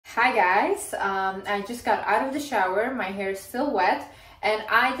Hi guys, I just got out of the shower, my hair is still wet, and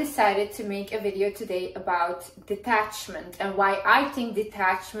I decided to make a video today about detachment and why I think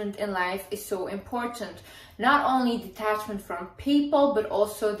detachment in life is so important. Not only detachment from people, but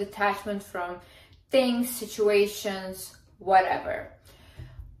also detachment from things, situations, whatever.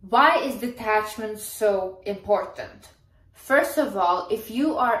 Why is detachment so important? First of all, if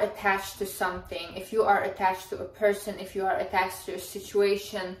you are attached to something, if you are attached to a person, if you are attached to a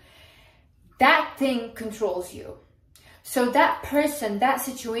situation, that thing controls you. So that person, that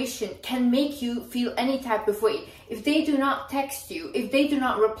situation can make you feel any type of way. If they do not text you, if they do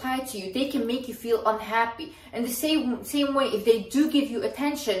not reply to you, they can make you feel unhappy. And the same way, if they do give you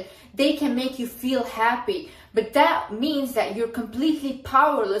attention, they can make you feel happy. But that means that you're completely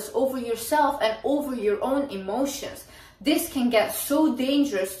powerless over yourself and over your own emotions. This can get so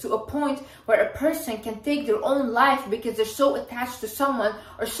dangerous to a point where a person can take their own life because they're so attached to someone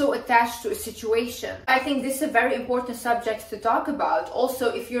or so attached to a situation. I think this is a very important subject to talk about.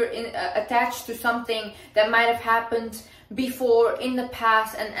 Also, if you're attached to something that might have happened before in the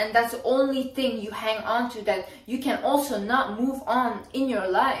past and that's the only thing you hang on to, then you can also not move on in your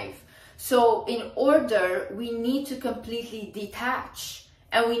life. So in order, we need to completely detach.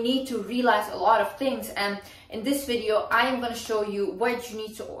 And we need to realize a lot of things. And in this video, I am going to show you what you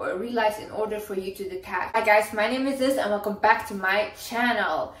need to realize in order for you to detach. Hi guys, my name is Liz and welcome back to my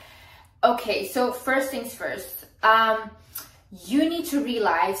channel. Okay, so first things first. You need to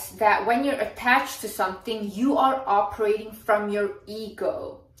realize that when you're attached to something, you are operating from your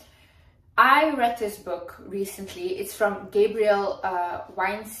ego. I read this book recently. It's from Gabriel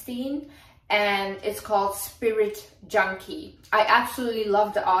Weinstein. And it's called Spirit Junkie. I absolutely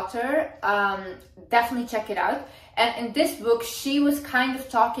love the author. Definitely check it out. And in this book, she was kind of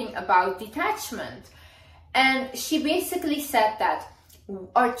talking about detachment. And she basically said that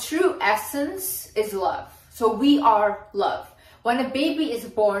our true essence is love. So we are love. When a baby is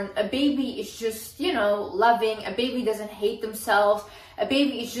born, a baby is just, loving. A baby doesn't hate themselves. A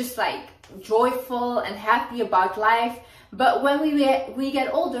baby is just like joyful and happy about life. But when we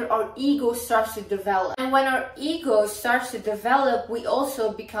get older, our ego starts to develop. And when our ego starts to develop, we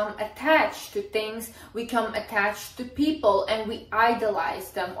also become attached to things, we become attached to people, and we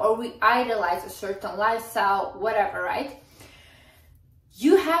idolize them, or we idolize a certain lifestyle, whatever, right?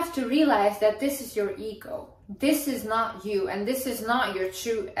 You have to realize that this is your ego. This is not you, and this is not your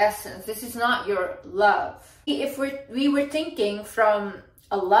true essence. This is not your love. If we were thinking from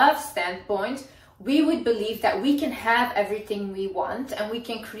a love standpoint, we would believe that we can have everything we want and we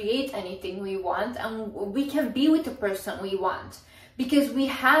can create anything we want and we can be with the person we want because we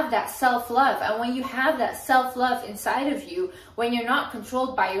have that self-love. And when you have that self-love inside of you, when you're not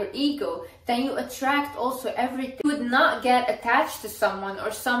controlled by your ego, then you attract also everything. You would not get attached to someone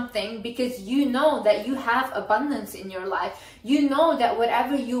or something because you know that you have abundance in your life. You know that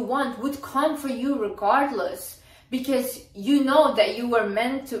whatever you want would come for you regardless. Because you know that you were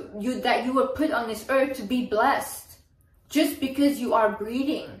that you were put on this earth to be blessed. Just because you are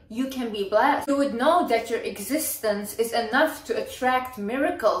breathing, you can be blessed. You would know that your existence is enough to attract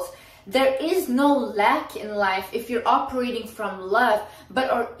miracles. There is no lack in life if you're operating from love, but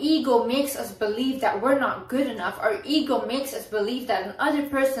our ego makes us believe that we're not good enough. Our ego makes us believe that another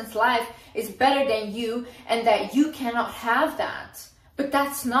person's life is better than you and that you cannot have that. But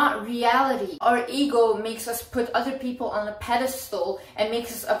that's not reality. Our ego makes us put other people on a pedestal and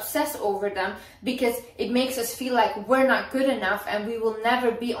makes us obsess over them because it makes us feel like we're not good enough and we will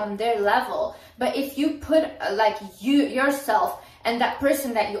never be on their level. But if you put yourself and that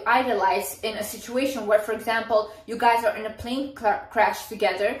person that you idolize in a situation where, for example, you guys are in a plane crash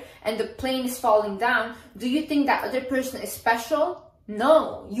together and the plane is falling down, do you think that other person is special?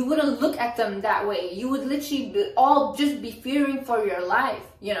 No, you wouldn't look at them that way. You would literally all just be fearing for your life,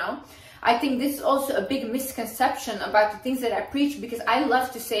 I think this is also a big misconception about the things that I preach because I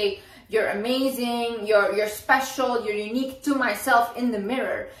love to say, you're amazing, you're special, you're unique to myself in the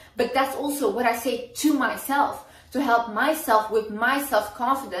mirror. But that's also what I say to myself, to help myself with my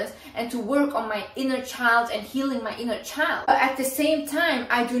self-confidence and to work on my inner child and healing my inner child. But at the same time,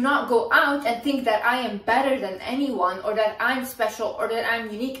 I do not go out and think that I am better than anyone or that I'm special or that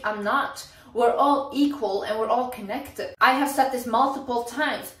I'm unique. I'm not. We're all equal and we're all connected. I have said this multiple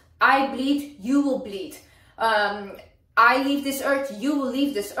times. I bleed, you will bleed. I leave this earth, you will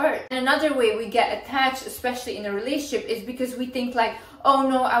leave this earth. And another way we get attached, especially in a relationship, is because we think like, oh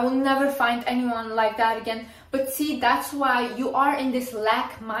no, I will never find anyone like that again. But see, that's why you are in this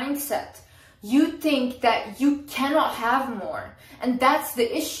lack mindset. You think that you cannot have more. And that's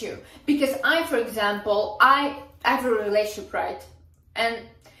the issue. Because for example, I have a relationship, right? And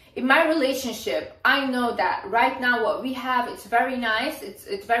In my relationship, I know that right now what we have, it's very nice,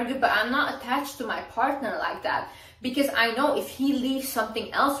 it's very good, but I'm not attached to my partner like that. Because I know if he leaves,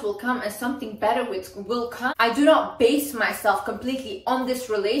 something else will come and something better will come. I do not base myself completely on this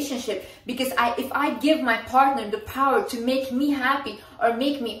relationship, because if I give my partner the power to make me happy or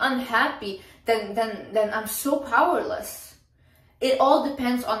make me unhappy, then I'm so powerless. It all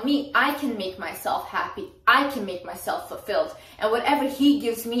depends on me. I can make myself happy. I can make myself fulfilled. And whatever he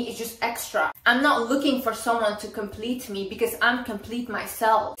gives me is just extra. I'm not looking for someone to complete me, because I'm complete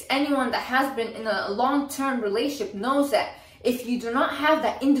myself. Anyone that has been in a long-term relationship knows that if you do not have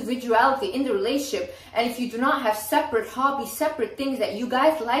that individuality in the relationship, and if you do not have separate hobbies, separate things that you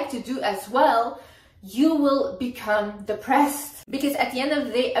guys like to do as well, you will become depressed. Because at the end of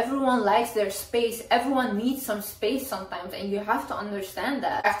the day, everyone likes their space. Everyone needs some space sometimes, and you have to understand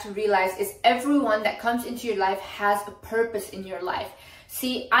that. You have to realize is everyone that comes into your life has a purpose in your life.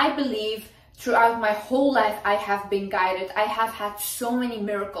 See, I believe throughout my whole life, I have been guided. I have had so many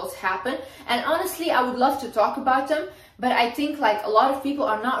miracles happen, and honestly, I would love to talk about them, but I think like a lot of people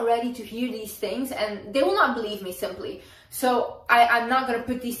are not ready to hear these things, and they will not believe me simply. So I'm not going to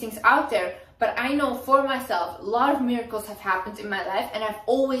put these things out there. But I know for myself, a lot of miracles have happened in my life, and I've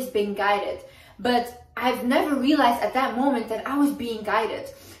always been guided. But I've never realized at that moment that I was being guided.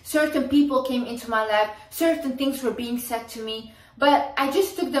 Certain people came into my life, certain things were being said to me, but I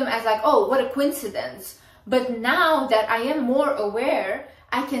just took them as like, oh, what a coincidence. But now that I am more aware,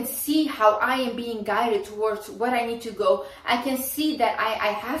 I can see how I am being guided towards what I need to go. I can see that I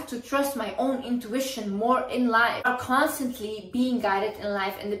have to trust my own intuition more in life. I'm constantly being guided in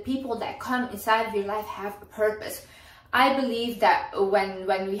life, and the people that come inside of your life have a purpose. I believe that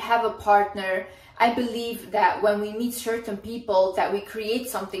when we have a partner, I believe that when we meet certain people that we create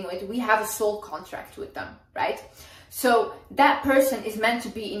something with, we have a soul contract with them, right? So that person is meant to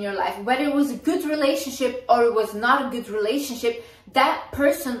be in your life. Whether it was a good relationship or it was not a good relationship, that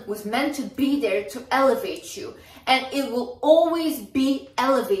person was meant to be there to elevate you. And it will always be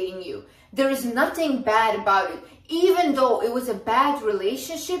elevating you. There is nothing bad about it. Even though it was a bad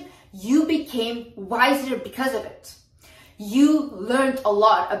relationship, you became wiser because of it. You learned a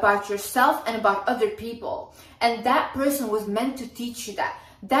lot about yourself and about other people. And that person was meant to teach you that.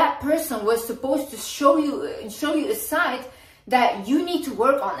 That person was supposed to show you a side that you need to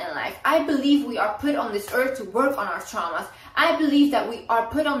work on in life. I believe we are put on this earth to work on our traumas. I believe that we are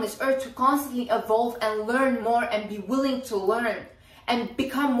put on this earth to constantly evolve and learn more and be willing to learn and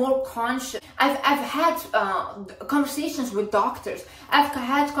become more conscious. I've had conversations with doctors. I've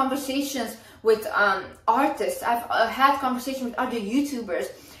had conversations with artists. I've had conversations with other YouTubers,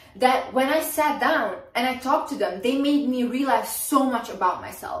 that when I sat down and I talked to them, they made me realize so much about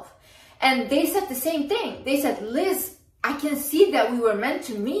myself. And they said the same thing. They said, Liz, I can see that we were meant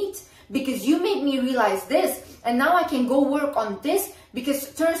to meet because you made me realize this. And now I can go work on this, because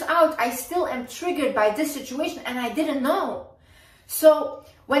it turns out I still am triggered by this situation and I didn't know. So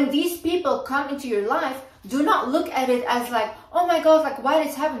when these people come into your life, do not look at it as like, oh my God, like why did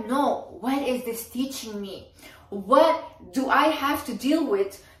this happen? No, what is this teaching me? What do I have to deal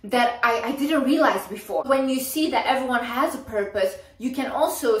with that I didn't realize before? When you see that everyone has a purpose, you can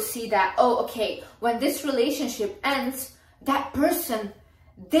also see that, oh, okay, when this relationship ends, that person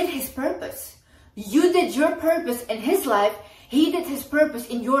did his purpose. You did your purpose in his life, he did his purpose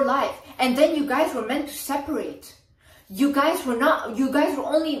in your life, and then you guys were meant to separate. You guys were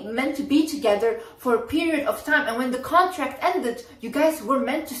only meant to be together for a period of time, and when the contract ended, you guys were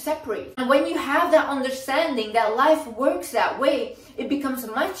meant to separate. And when you have that understanding that life works that way, it becomes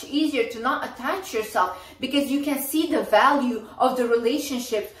much easier to not attach yourself, because you can see the value of the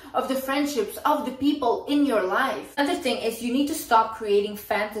relationships, of the friendships, of the people in your life. Another thing is you need to stop creating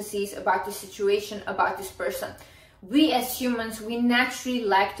fantasies about the situation, about this person. We as humans, we naturally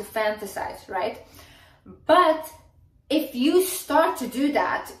like to fantasize, right? But if you start to do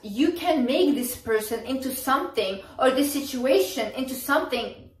that, you can make this person into something, or this situation into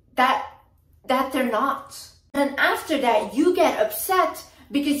something that they're not. And after that, you get upset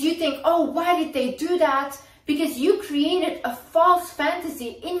because you think, oh, why did they do that? Because you created a false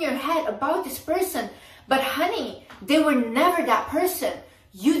fantasy in your head about this person. But honey, they were never that person.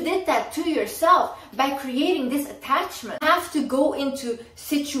 You did that to yourself by creating this attachment. You have to go into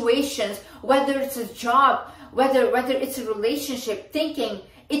situations, whether it's a job, whether it's a relationship, thinking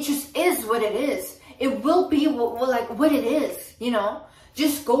it just is what it is. It will be what it is, you know?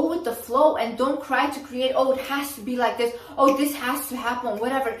 Just go with the flow and don't try to create, oh, it has to be like this, oh, this has to happen,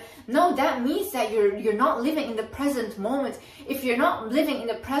 whatever. No, that means that you're not living in the present moment. If you're not living in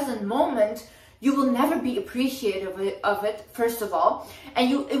the present moment, You will never be appreciative of it, first of all, and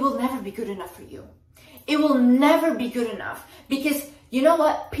it will never be good enough for you. It will never be good enough, because you know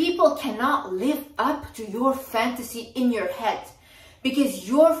what? People cannot live up to your fantasy in your head, because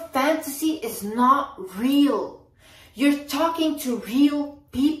your fantasy is not real. You're talking to real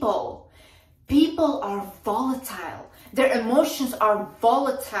people. People are volatile. Their emotions are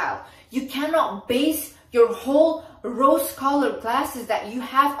volatile. You cannot base your whole rose-colored glasses that you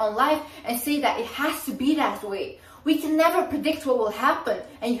have on life and say that it has to be that way. We can never predict what will happen,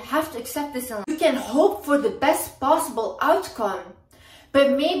 and you have to accept this in life. You can hope for the best possible outcome,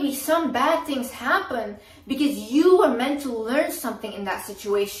 but maybe some bad things happen because you were meant to learn something in that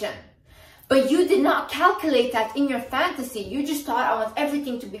situation. But you did not calculate that in your fantasy. You just thought, I want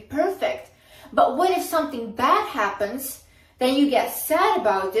everything to be perfect. But what if something bad happens, then you get sad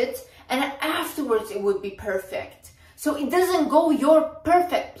about it, and then afterwards it would be perfect. So it doesn't go your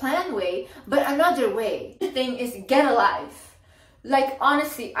perfect plan way, but another way. The thing is, get a life. Like,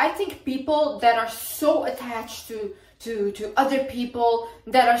 honestly, I think people that are so attached to other people,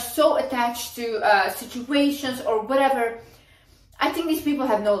 that are so attached to situations or whatever, I think these people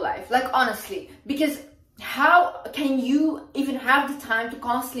have no life. Like, honestly, because how can you even have the time to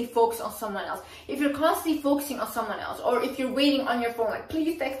constantly focus on someone else? If you're constantly focusing on someone else, or if you're waiting on your phone, like,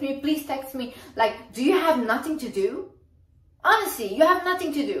 please text me, like, do you have nothing to do? Honestly, you have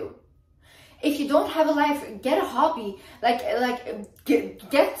nothing to do. If you don't have a life, get a hobby,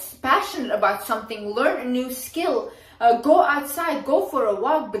 get passionate about something, learn a new skill, go outside, go for a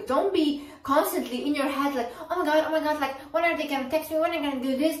walk, but don't be constantly in your head like, oh my god, like, when are they gonna text me, when are they gonna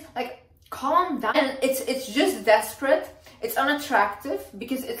do this? Like, calm down. And it's just desperate, it's unattractive,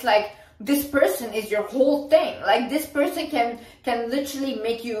 because it's like, this person is your whole thing. Like, this person can literally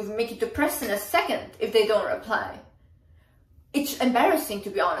make you depressed in a second if they don't reply. It's embarrassing, to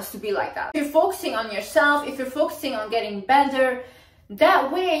be honest, to be like that. If you're focusing on yourself, if you're focusing on getting better,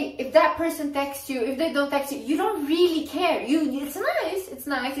 that way, if that person texts you, if they don't text you, you don't really care. It's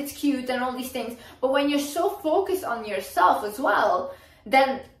nice, it's cute and all these things. But when you're so focused on yourself as well,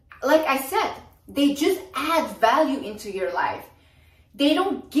 then, like I said, they just add value into your life. They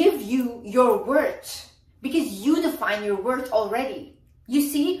don't give you your worth, because you define your worth already. You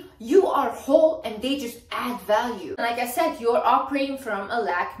see, you are whole and they just add value. Like I said, you're operating from a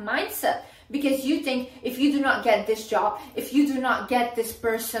lack mindset, because you think if you do not get this job, if you do not get this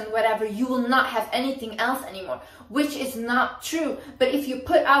person, whatever, you will not have anything else anymore, which is not true. But if you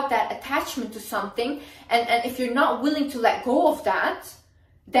put out that attachment to something, and if you're not willing to let go of that,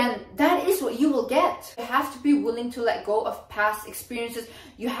 then that is what you will get. You have to be willing to let go of past experiences.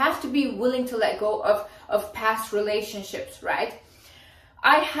 You have to be willing to let go of past relationships, right?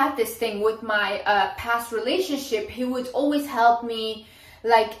 I had this thing with my past relationship. He would always help me,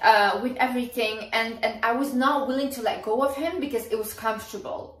 like, with everything, and I was not willing to let go of him because it was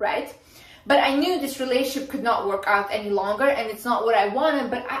comfortable, right? But I knew this relationship could not work out any longer, and it's not what I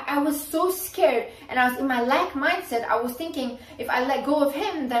wanted. But I was so scared, and I was in my lack mindset. I was thinking, if I let go of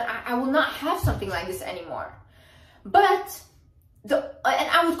him, then I will not have something like this anymore. But and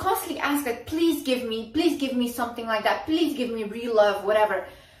I would constantly ask, like, please give me something like that, please give me real love, whatever.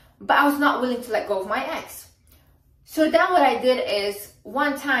 But I was not willing to let go of my ex. So then what I did is,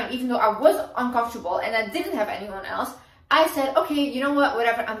 one time, even though I was uncomfortable and I didn't have anyone else, I said, okay, you know what,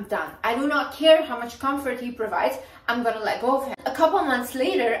 whatever, I'm done. I do not care how much comfort he provides, I'm gonna let go of him. A couple months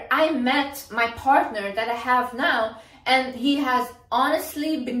later, I met my partner that I have now, and he has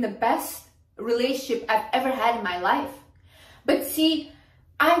honestly been the best relationship I've ever had in my life. But see,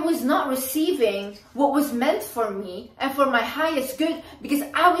 I was not receiving what was meant for me and for my highest good, because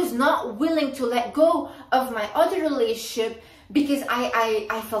I was not willing to let go of my other relationship, because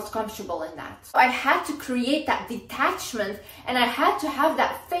I felt comfortable in that. So I had to create that detachment, and I had to have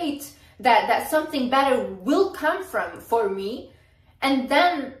that faith that something better will come for me. And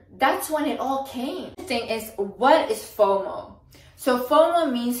then that's when it all came. The thing is, what is FOMO? So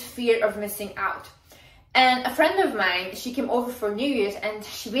FOMO means fear of missing out. And a friend of mine, she came over for New Year's, and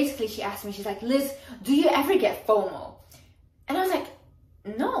she asked me, she's like, Liz, do you ever get FOMO? And I was like,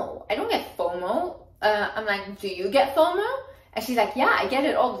 no, I don't get FOMO. I'm like, do you get FOMO? And she's like, yeah, I get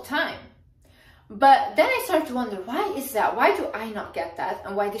it all the time. But then I started to wonder, why is that? Why do I not get that?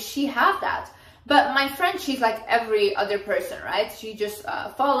 And why does she have that? But my friend, she's like every other person, right? She just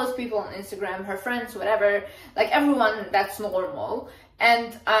follows people on Instagram, her friends, whatever, like everyone that's normal.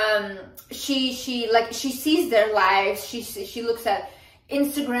 And she sees their lives. She looks at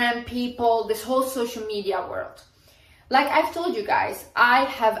Instagram people, this whole social media world. Like I've told you guys,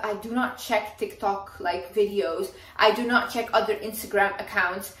 I do not check TikTok like videos. I do not check other Instagram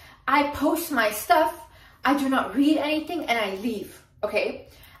accounts. I post my stuff, I do not read anything, and I leave, okay?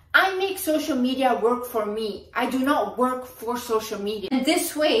 I make social media work for me. I do not work for social media. And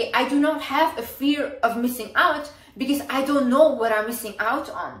this way, I do not have a fear of missing out because I don't know what I'm missing out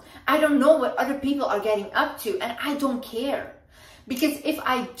on. I don't know what other people are getting up to, and I don't care. Because if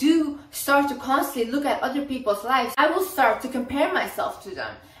I do start to constantly look at other people's lives, I will start to compare myself to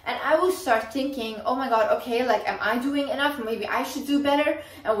them. And I will start thinking, oh my God, okay, like, am I doing enough? Maybe I should do better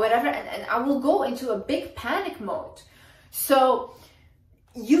and whatever. And I will go into a big panic mode. So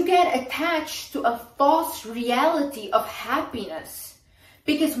you get attached to a false reality of happiness.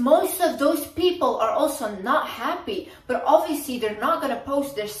 Because most of those people are also not happy, but obviously they're not going to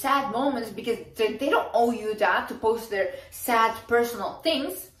post their sad moments because they don't owe you that to post their sad personal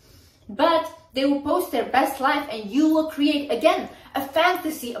things. But they will post their best life, and you will create, again, a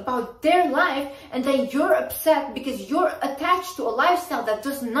fantasy about their life, and then you're upset because you're attached to a lifestyle that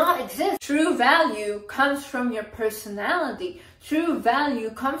does not exist. True value comes from your personality. True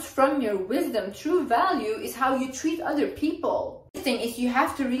value comes from your wisdom. True value is how you treat other people. The thing is, you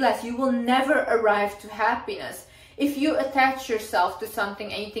have to realize you will never arrive to happiness. If you attach yourself to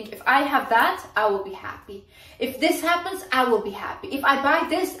something and you think, if I have that, I will be happy. If this happens, I will be happy. If I buy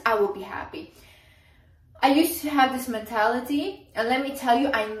this, I will be happy. I used to have this mentality, and let me tell you,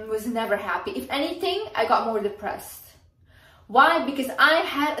 I was never happy. If anything, I got more depressed. Why? Because I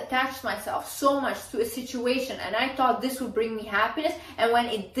had attached myself so much to a situation, and I thought this would bring me happiness, and when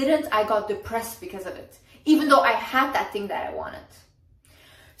it didn't, I got depressed because of it, even though I had that thing that I wanted.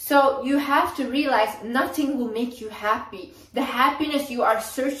 So you have to realize nothing will make you happy. The happiness you are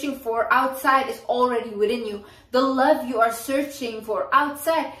searching for outside is already within you. The love you are searching for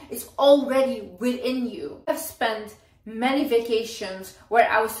outside is already within you. I've spent many vacations where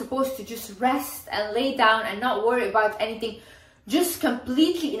I was supposed to just rest and lay down and not worry about anything, just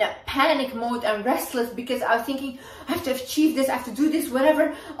completely in a panic mode and restless because I was thinking, I have to achieve this, I have to do this,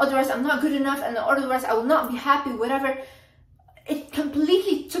 whatever, otherwise I'm not good enough, and otherwise I will not be happy, whatever. It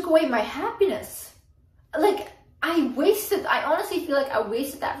completely took away my happiness. Like, I honestly feel like I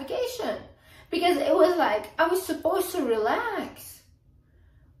wasted that vacation because it was like I was supposed to relax.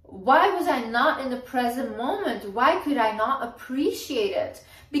 Why was I not in the present moment? Why could I not appreciate it?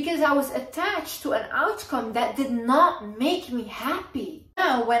 Because I was attached to an outcome that did not make me happy.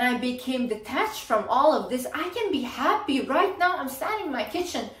 Now, when I became detached from all of this, I can be happy. Right now, I'm standing in my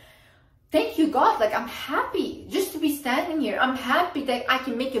kitchen. Thank you, God. Like, I'm happy just to be standing here. I'm happy that I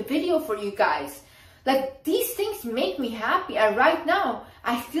can make a video for you guys. Like, these things make me happy. And right now,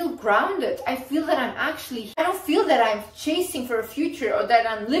 I feel grounded. I feel that I don't feel that I'm chasing for a future, or that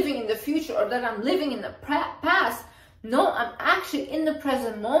I'm living in the future, or that I'm living in the past. No, I'm actually in the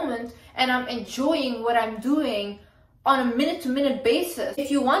present moment, and I'm enjoying what I'm doing on a minute-to-minute basis.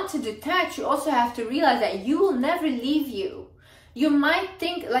 If you want to detach, you also have to realize that you will never leave you. You might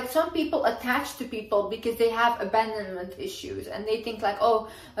think, like, some people attach to people because they have abandonment issues and they think like, oh,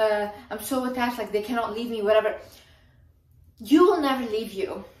 I'm so attached, like they cannot leave me, whatever. You will never leave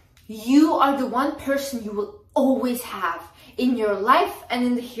you. You are the one person you will always have in your life and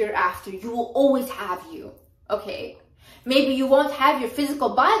in the hereafter. You will always have you, okay? Maybe you won't have your physical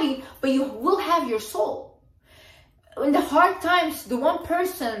body, but you will have your soul. In the hard times, the one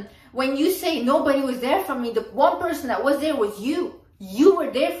person, when you say nobody was there for me, the one person that was there was you. You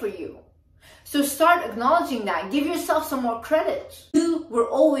were there for you. So start acknowledging that. Give yourself some more credit. You were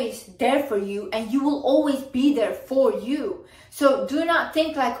always there for you, and you will always be there for you. So do not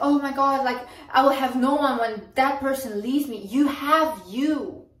think like, oh my God, like I will have no one when that person leaves me. You have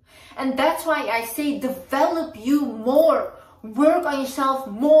you. And that's why I say develop you more. Work on yourself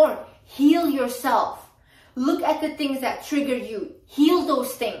more. Heal yourself. Look at the things that trigger you. Heal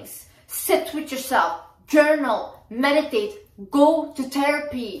those things. Sit with yourself. Journal. Meditate. Go to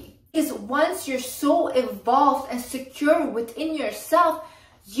therapy. Because once you're so evolved and secure within yourself,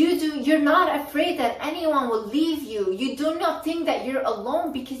 you're not afraid that anyone will leave you. You do not think that you're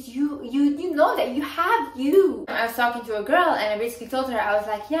alone because you know that you have you. I was talking to a girl and I basically told her, I was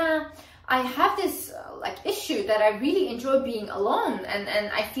like, yeah, I have this like issue that I really enjoy being alone, and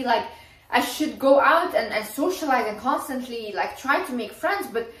I feel like I should go out and socialize and constantly like try to make friends,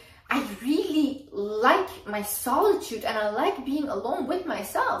 but I really like my solitude and I like being alone with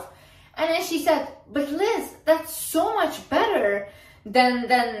myself. And then she said, but Liz, that's so much better than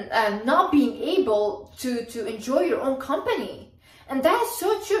not being able to enjoy your own company. And that is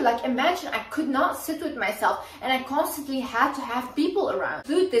so true. Like, imagine I could not sit with myself and I constantly had to have people around.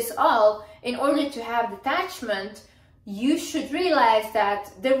 Do this all in order to have detachment. you should realize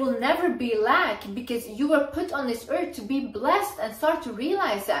that there will never be lack, because you were put on this earth to be blessed, and start to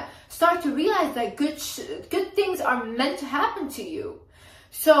realize that. Start to realize that good things are meant to happen to you.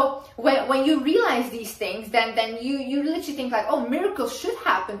 So when you realize these things, then you literally think like, oh, miracles should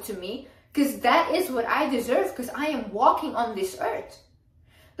happen to me, because that is what I deserve, because I am walking on this earth.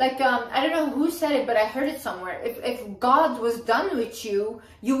 Like, I don't know who said it, but I heard it somewhere. If God was done with you,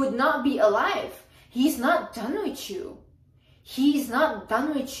 you would not be alive. He's not done with you. He's not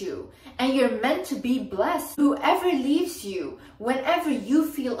done with you. And you're meant to be blessed. Whoever leaves you, whenever you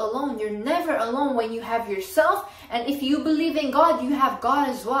feel alone, you're never alone when you have yourself. And if you believe in God, you have God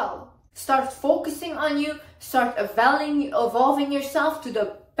as well. Start focusing on you. Start evolving yourself to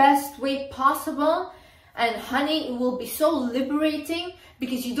the best way possible. And honey, it will be so liberating,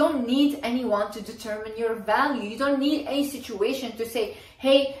 because you don't need anyone to determine your value. You don't need any situation to say,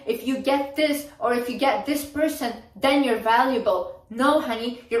 hey, if you get this or if you get this person, then you're valuable. No,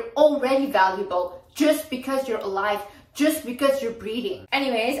 honey, you're already valuable just because you're alive, just because you're breathing.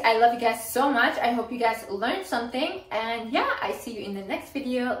 Anyways, I love you guys so much. I hope you guys learned something. And yeah, I see you in the next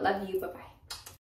video. Love you. Bye-bye.